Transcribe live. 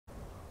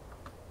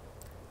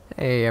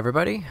Hey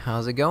everybody,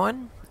 how's it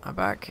going? I'm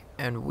back,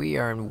 and we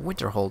are in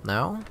Winterhold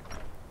now.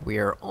 We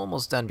are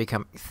almost done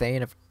becoming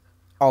Thane of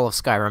all of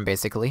Skyrim,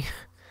 basically.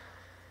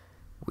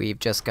 We've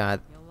just got...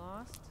 You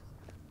lost?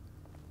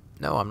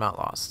 No, I'm not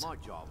lost. My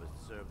job is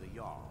to serve the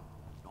Jarl,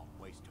 not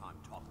waste time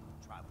talking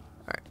to travelers.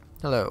 Alright,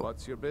 hello.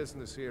 What's your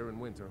business here in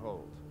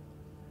Winterhold?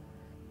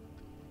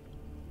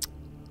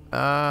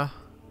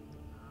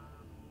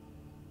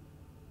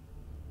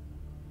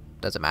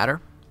 Does it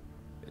matter?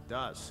 It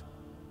does.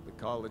 The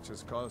college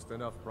has caused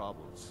enough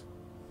problems.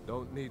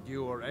 Don't need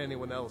you or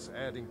anyone else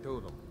adding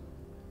to them.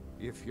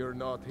 If you're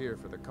not here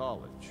for the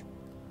college,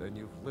 then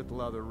you've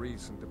little other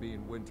reason to be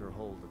in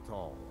Winterhold at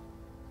all.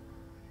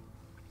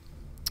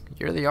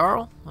 You're the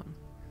Jarl?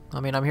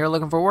 I mean, I'm here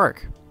looking for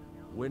work.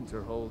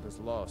 Winterhold has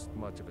lost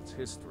much of its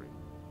history,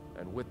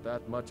 and with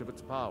that much of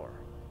its power.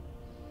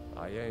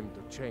 I aim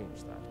to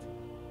change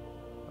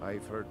that.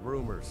 I've heard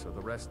rumors of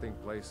the resting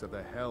place of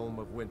the Helm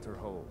of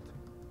Winterhold.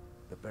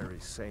 The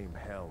very same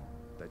helm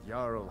that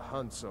Jarl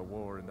Hansa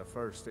wore in the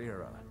First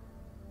Era.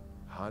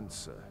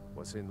 Hansa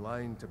was in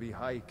line to be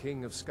High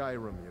King of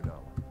Skyrim, you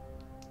know.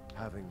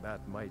 Having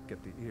that might get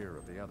the ear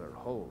of the other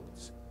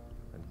holds,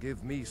 and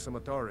give me some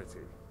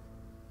authority.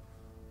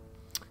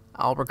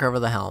 I'll recover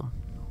the helm.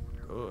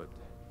 Good.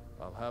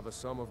 I'll have a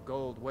sum of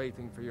gold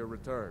waiting for your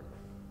return.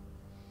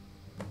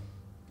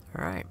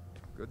 Alright.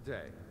 Good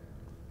day.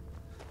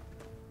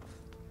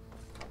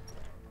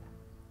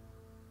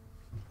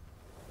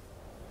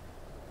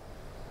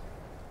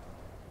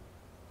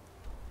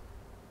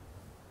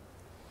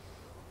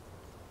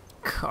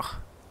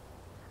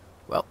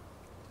 Well,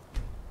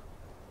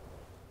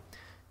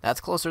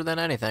 that's closer than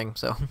anything,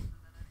 so...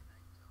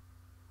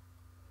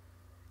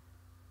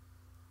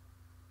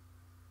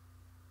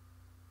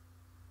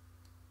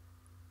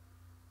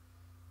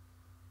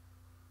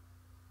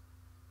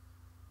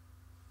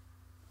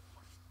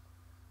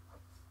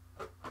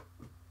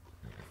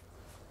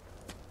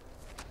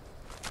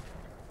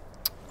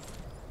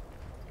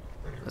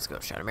 Let's go,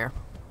 Shadowmere.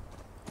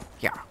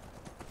 Yeah.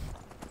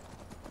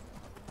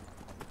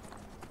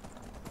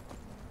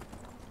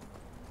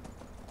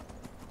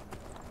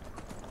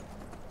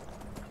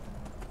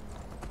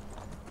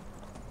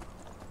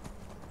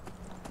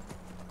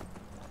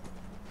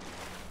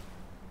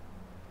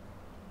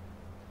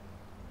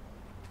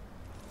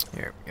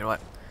 Here, you know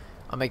what?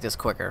 I'll make this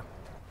quicker.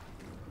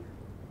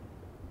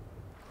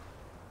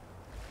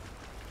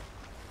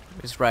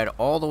 Just ride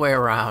all the way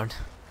around.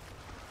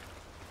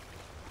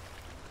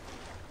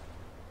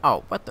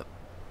 Oh, what the?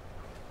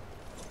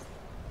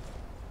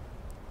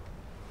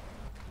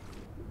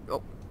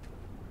 Oh.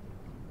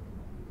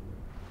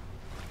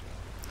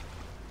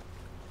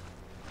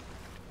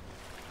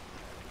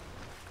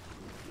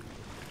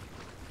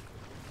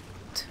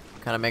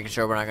 Kind of making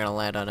sure we're not going to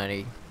land on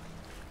any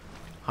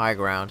high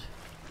ground.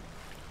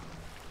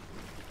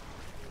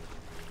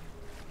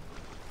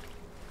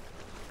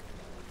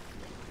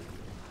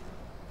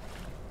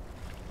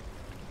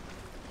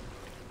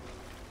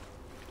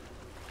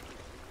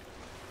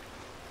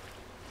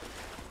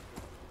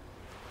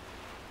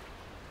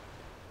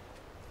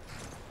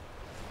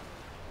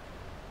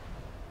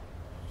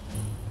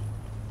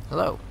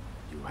 Hello.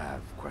 You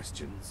have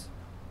questions?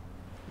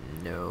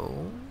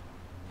 No.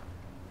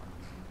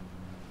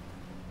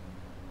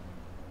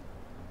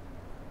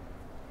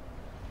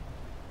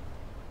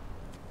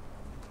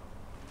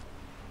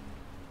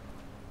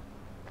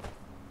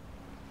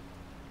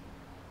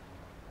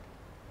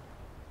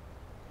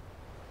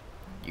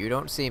 You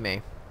don't see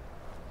me.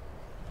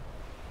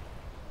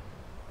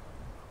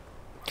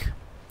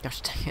 Gosh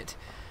dang it.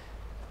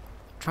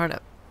 I'm trying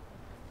to...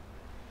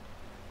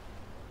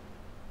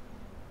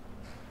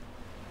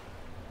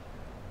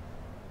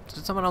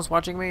 Is someone else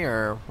watching me,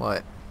 or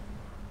what?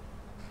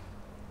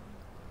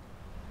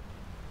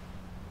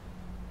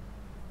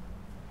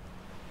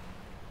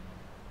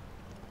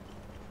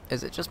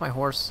 Is it just my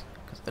horse?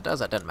 Because if it does,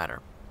 that doesn't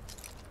matter.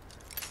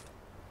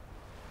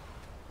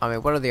 I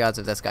mean, what are the odds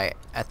of this guy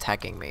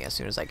attacking me as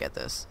soon as I get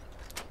this?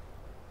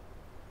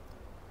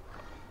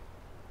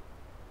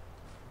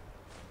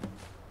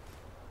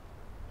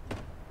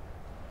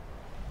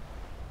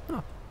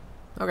 Oh.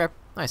 Okay,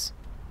 nice.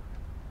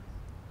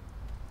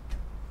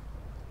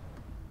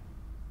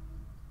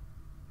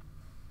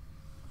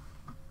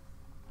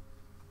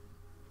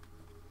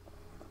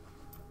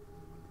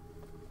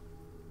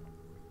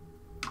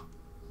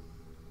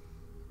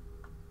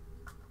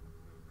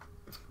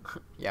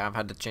 Yeah, I've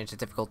had to change the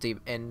difficulty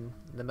in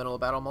the middle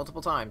of battle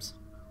multiple times.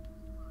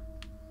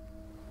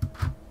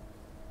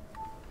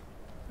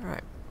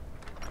 Alright.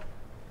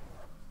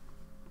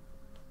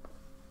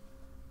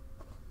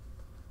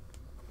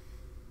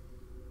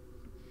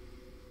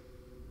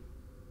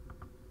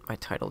 My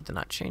title did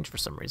not change for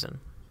some reason.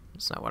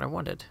 It's not what I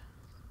wanted.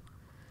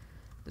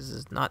 This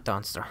is not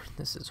Dawnstar.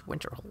 This is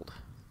Winterhold.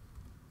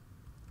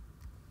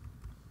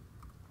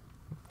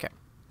 Okay.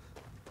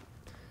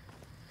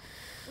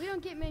 We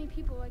don't get many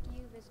people like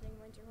you visiting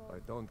Winterhold. I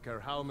don't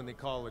care how many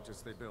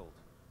colleges they build,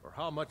 or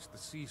how much the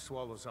sea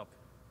swallows up.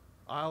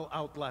 I'll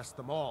outlast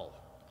them all.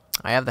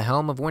 I have the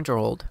Helm of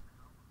Winterhold.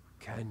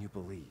 Can you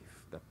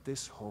believe that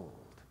this hold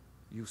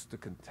used to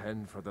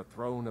contend for the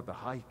throne of the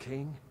High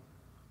King?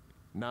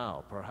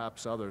 Now,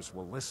 perhaps others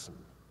will listen.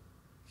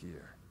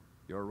 Here,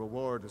 your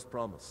reward is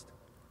promised.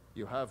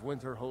 You have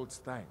Winterhold's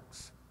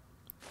thanks.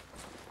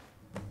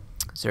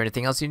 Is there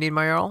anything else you need,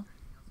 my Jarl?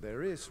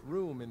 There is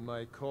room in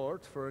my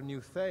court for a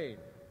new Thane.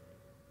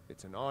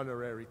 It's an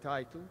honorary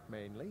title,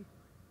 mainly,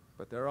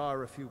 but there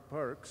are a few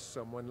perks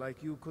someone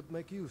like you could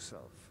make use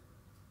of.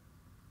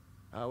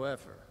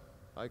 However,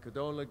 I could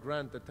only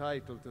grant the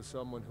title to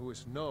someone who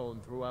is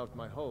known throughout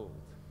my hold.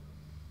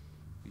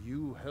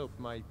 You help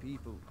my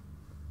people,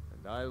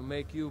 and I'll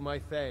make you my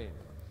Thane.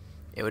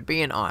 It would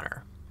be an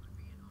honor.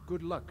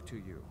 Good luck to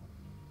you.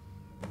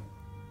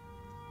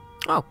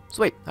 Oh,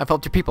 sweet. I've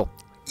helped your people.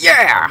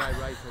 Yeah! Am I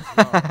right as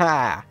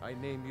well? I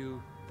name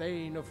you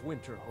Thane of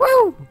Winterhold.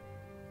 Woo!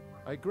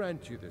 I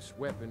grant you this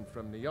weapon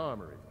from the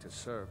armory to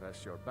serve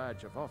as your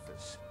badge of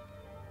office.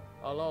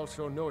 I'll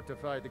also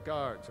notify the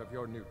guards of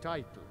your new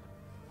title.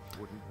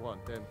 Wouldn't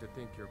want them to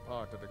think you're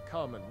part of the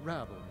common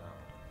rabble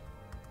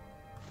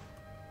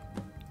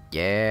now.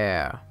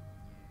 Yeah.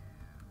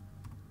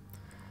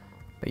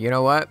 But you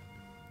know what?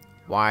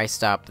 Why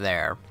stop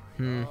there?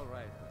 All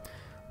right.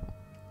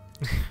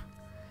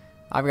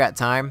 I've got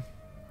time.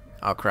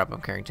 Oh crap,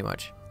 I'm carrying too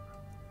much.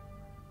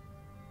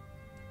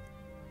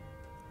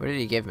 What did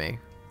he give me?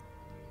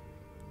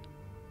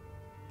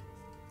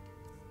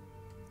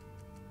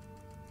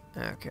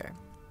 Okay.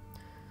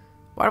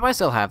 Why do I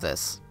still have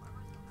this?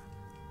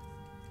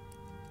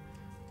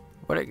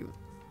 What are you...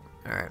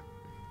 Alright.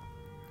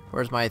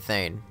 Where's my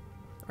Thane?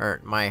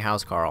 Or my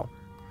house Carl?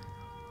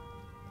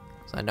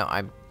 So I know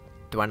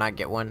do I not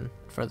get one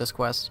for this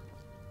quest?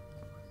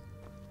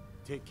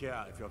 Take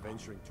care if you're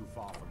venturing too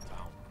far from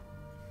town.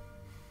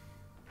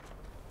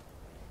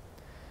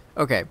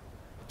 Okay.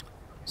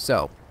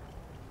 So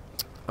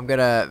I'm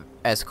gonna,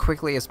 as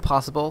quickly as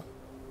possible,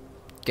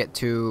 get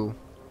to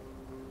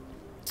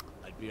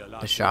I'd be a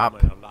lot the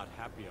shop and a lot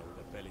happier with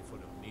a belly full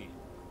of meat.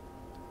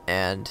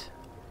 and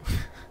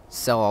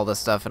sell all this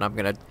stuff, and I'm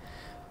gonna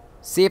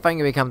see if I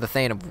can become the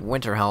Thane of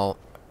Windhelm.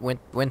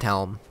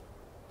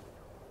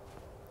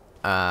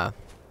 I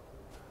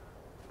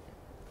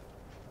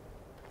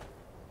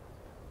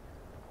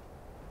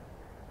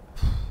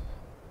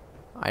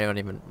don't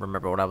even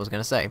remember what I was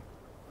gonna say.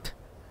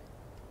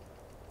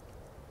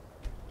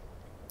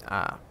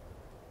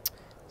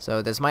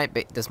 So this might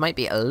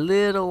be a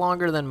little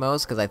longer than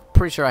most, because I'm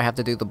pretty sure I have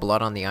to do the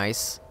Blood on the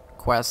Ice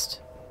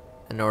quest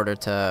in order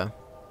to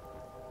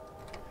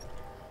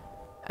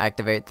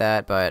activate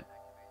that, but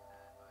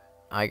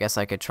I guess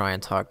I could try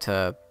and talk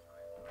to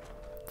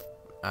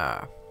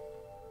freaking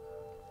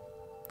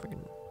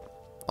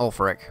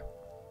Ulfric.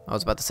 I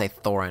was about to say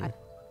Thorin.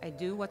 I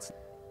do what's...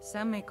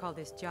 Some may call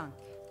this junk.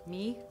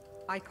 Me,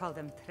 I call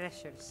them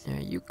treasures. Yeah,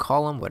 you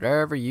call them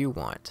whatever you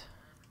want.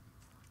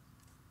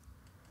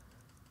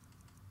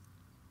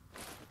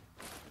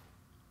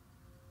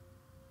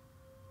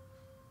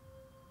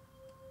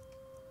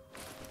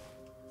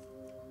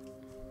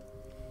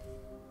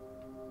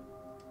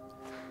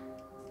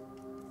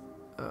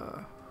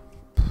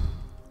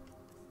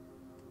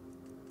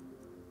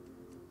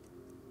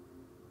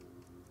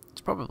 It's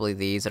probably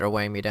these that are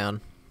weighing me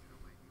down.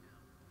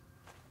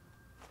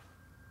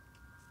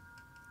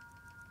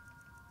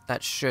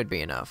 That should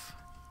be enough.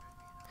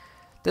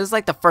 This is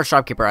like the first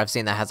shopkeeper I've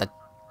seen that has a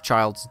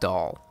child's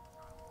doll.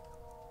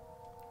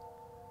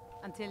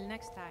 Until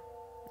next time.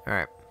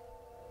 Alright.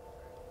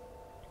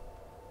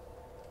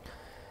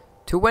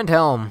 To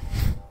Windhelm.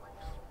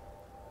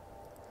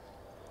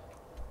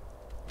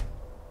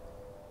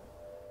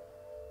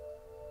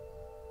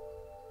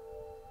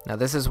 Now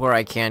this is where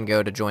I can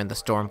go to join the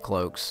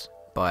Stormcloaks,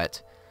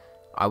 but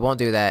I won't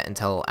do that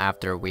until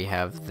after we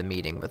have the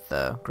meeting with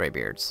the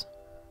Greybeards.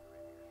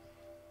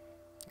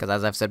 Because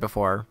as I've said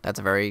before, it's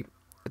a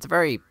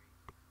very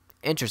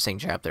interesting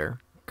chapter.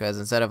 Because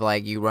instead of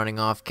like you running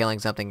off, killing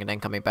something, and then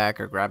coming back,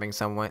 or grabbing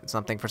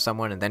something for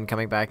someone, and then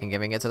coming back and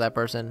giving it to that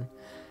person,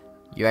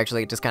 you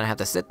actually just kind of have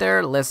to sit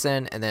there,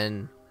 listen, and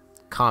then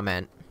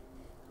comment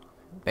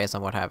based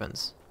on what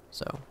happens.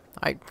 So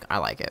I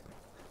like it.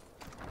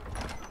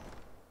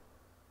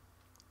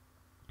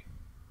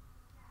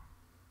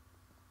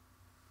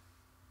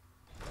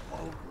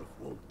 Ulfric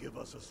won't give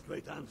us a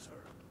straight answer.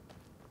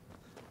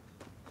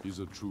 He's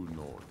a true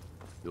Nord.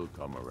 He'll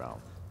come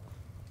around.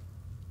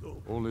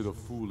 Only the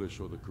foolish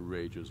or the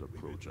courageous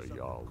approach a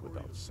Jarl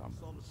without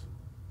summons.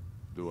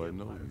 Do I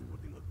know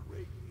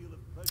you?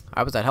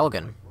 I was at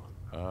Helgen.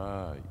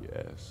 Ah,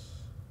 yes.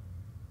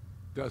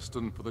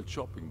 Destined for the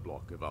chopping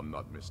block, if I'm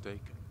not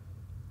mistaken.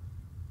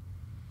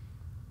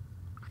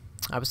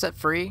 I was set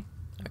free.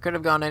 I could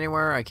have gone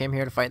anywhere. I came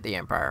here to fight the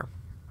Empire.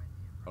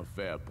 A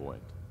fair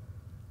point.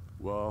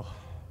 Well,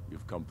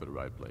 you've come to the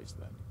right place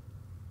then.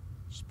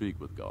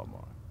 Speak with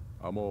Galmar.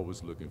 I'm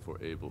always looking for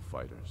able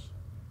fighters.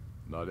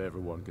 Not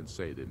everyone can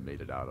say they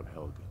made it out of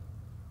Helgen.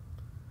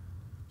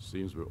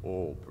 Seems we're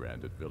all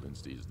branded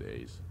villains these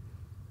days.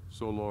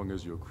 So long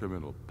as your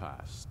criminal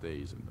past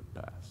stays in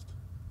the past.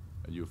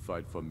 and you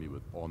fight for me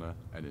with honor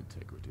and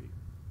integrity.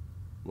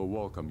 We'll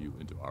welcome you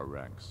into our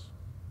ranks.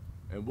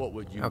 And what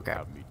would you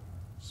have me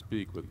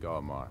speak with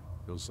Galmar?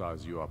 He'll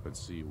size you up and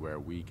see where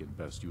we can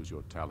best use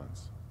your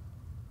talents.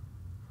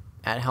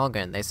 At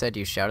Helgen, they said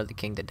you shouted the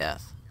king to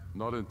death.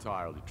 Not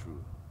entirely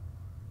true,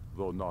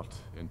 though not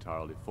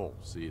entirely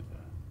false either.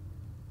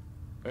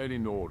 Any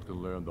Nord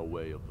can learn the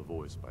way of the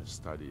voice by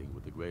studying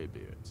with the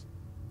Greybeards,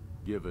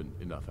 given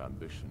enough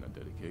ambition and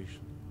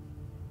dedication.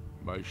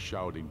 My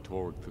shouting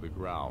Torg to the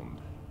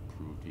ground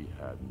proved he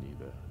had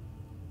neither.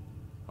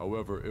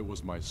 However, it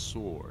was my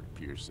sword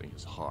piercing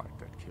his heart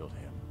that killed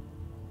him.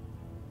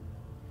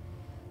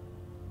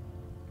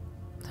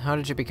 How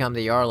did you become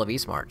the Jarl of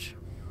Eastmarch?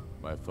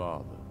 My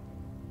father,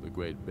 the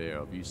Great Bear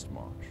of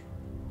Eastmarch,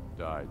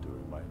 died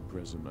during my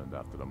imprisonment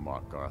after the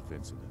Markarth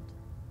incident.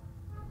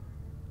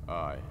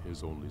 I,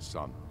 his only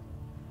son,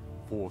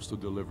 forced to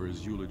deliver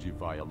his eulogy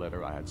via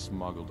letter I had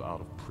smuggled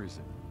out of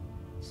prison.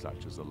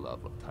 Such is the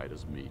love of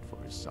Titus meat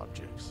for his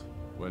subjects.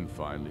 When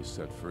finally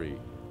set free,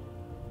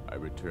 I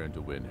returned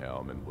to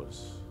Windhelm and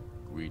was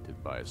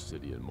greeted by a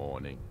city in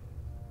mourning,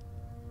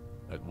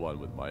 at one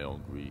with my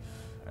own grief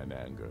and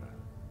anger,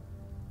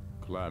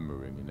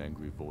 clamoring in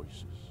angry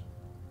voices,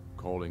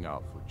 calling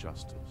out for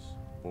justice,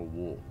 for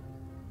war.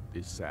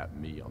 They sat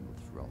me on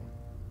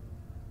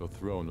the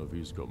throne of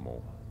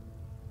Ysgramor,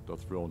 the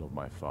throne of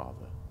my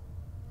father.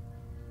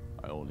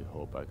 I only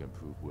hope I can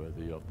prove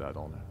worthy of that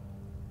honor.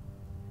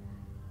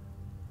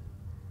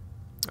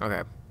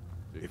 Okay.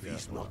 If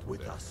he's not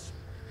with us,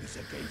 he's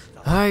against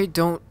us. I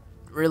don't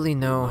really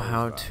know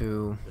how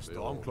to... The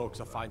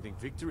Stormcloaks are finding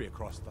victory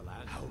across the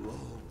land. How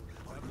long?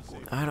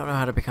 I don't know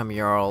how to become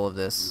Jarl of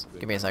this.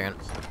 Give me a second.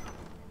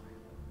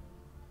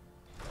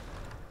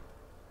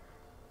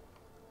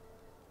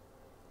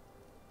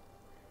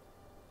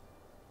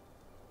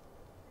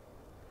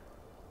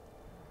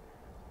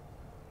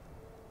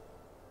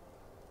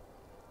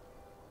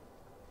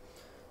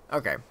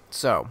 Okay,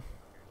 so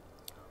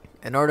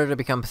in order to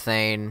become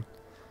Thane,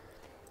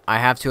 I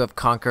have to have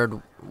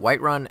conquered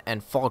Whiterun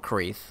and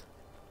Falkreath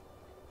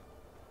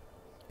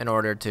in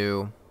order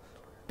to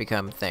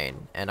become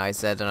Thane. And I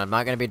said that I'm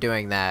not going to be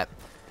doing that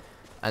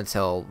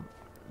until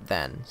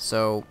then.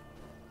 So,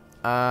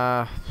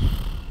 I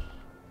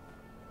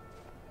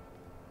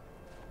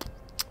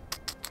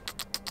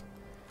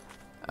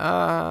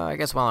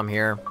guess while I'm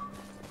here,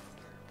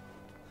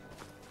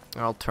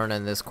 I'll turn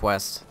in this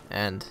quest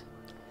and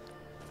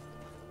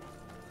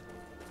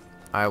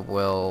I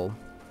will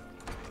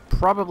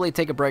probably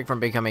take a break from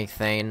becoming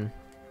Thane,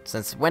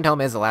 since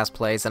Windhelm is the last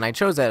place, and I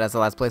chose it as the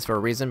last place for a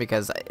reason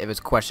because it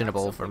was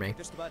questionable for me.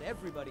 Just about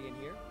everybody in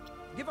here.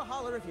 Give a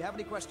holler if you have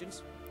any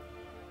questions.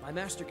 My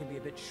master can be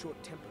a bit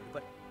short-tempered,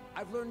 but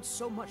I've learned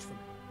so much from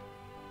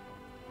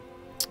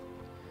him.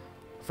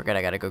 Forget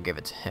I gotta go give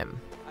it to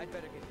him. I'd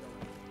better get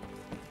going.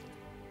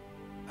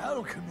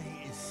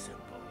 Alchemy is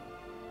simple.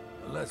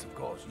 Unless, of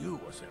course,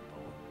 you are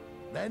simple.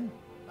 Then,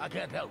 I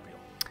can't help you.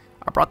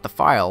 I brought the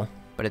Phial,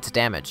 but it's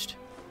damaged.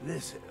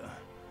 This, it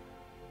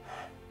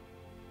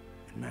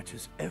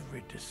matches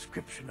every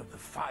description of the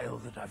Phial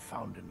that I've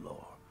found in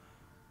lore.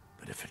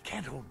 But if it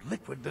can't hold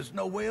liquid, there's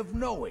no way of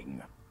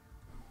knowing.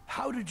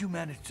 How did you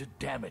manage to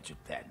damage it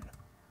then?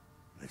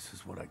 This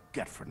is what I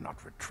get for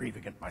not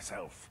retrieving it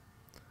myself.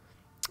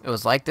 It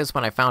was like this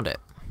when I found it.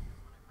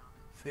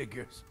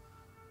 Figures.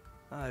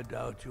 I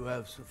doubt you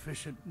have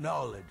sufficient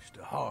knowledge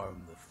to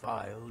harm the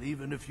Phial,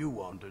 even if you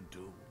wanted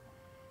to.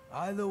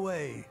 Either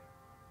way,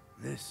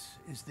 this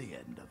is the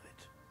end of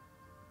it.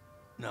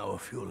 Now,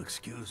 if you'll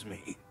excuse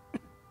me,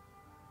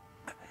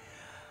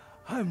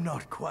 I'm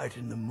not quite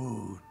in the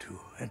mood to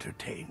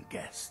entertain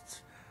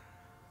guests.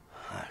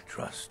 I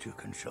trust you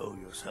can show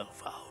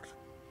yourself out.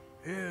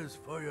 Here's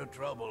for your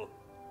trouble.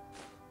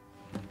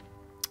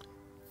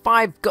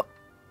 5 go-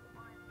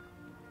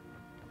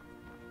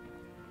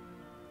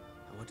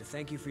 I want to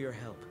thank you for your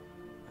help.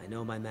 I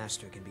know my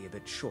master can be a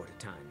bit short at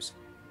times.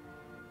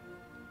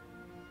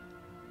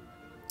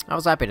 I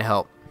was happy to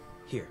help.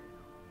 Here,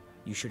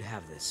 you should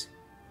have this.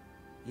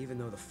 Even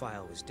though the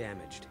Phial was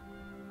damaged,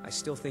 I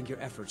still think your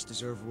efforts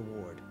deserve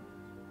reward.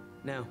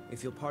 Now,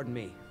 if you'll pardon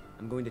me,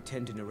 I'm going to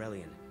tend to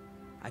Norelian.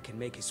 I can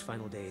make his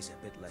final days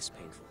a bit less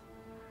painful.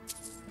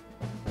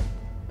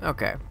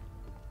 Okay.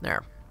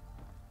 There.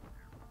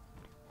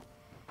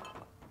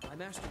 My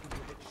master can be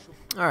a bit short.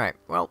 Alright,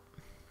 well.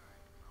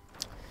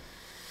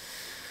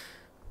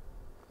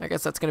 I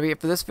guess that's going to be it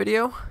for this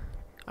video.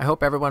 I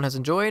hope everyone has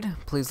enjoyed.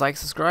 Please like,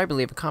 subscribe, and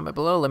leave a comment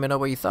below. Let me know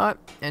what you thought,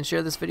 and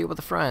share this video with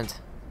a friend.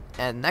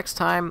 And next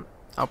time,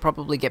 I'll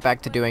probably get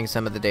back to doing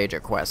some of the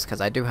Daedric quests,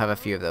 because I do have a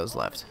few of those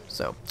left.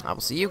 So, I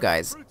will see you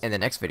guys in the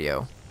next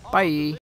video. Bye!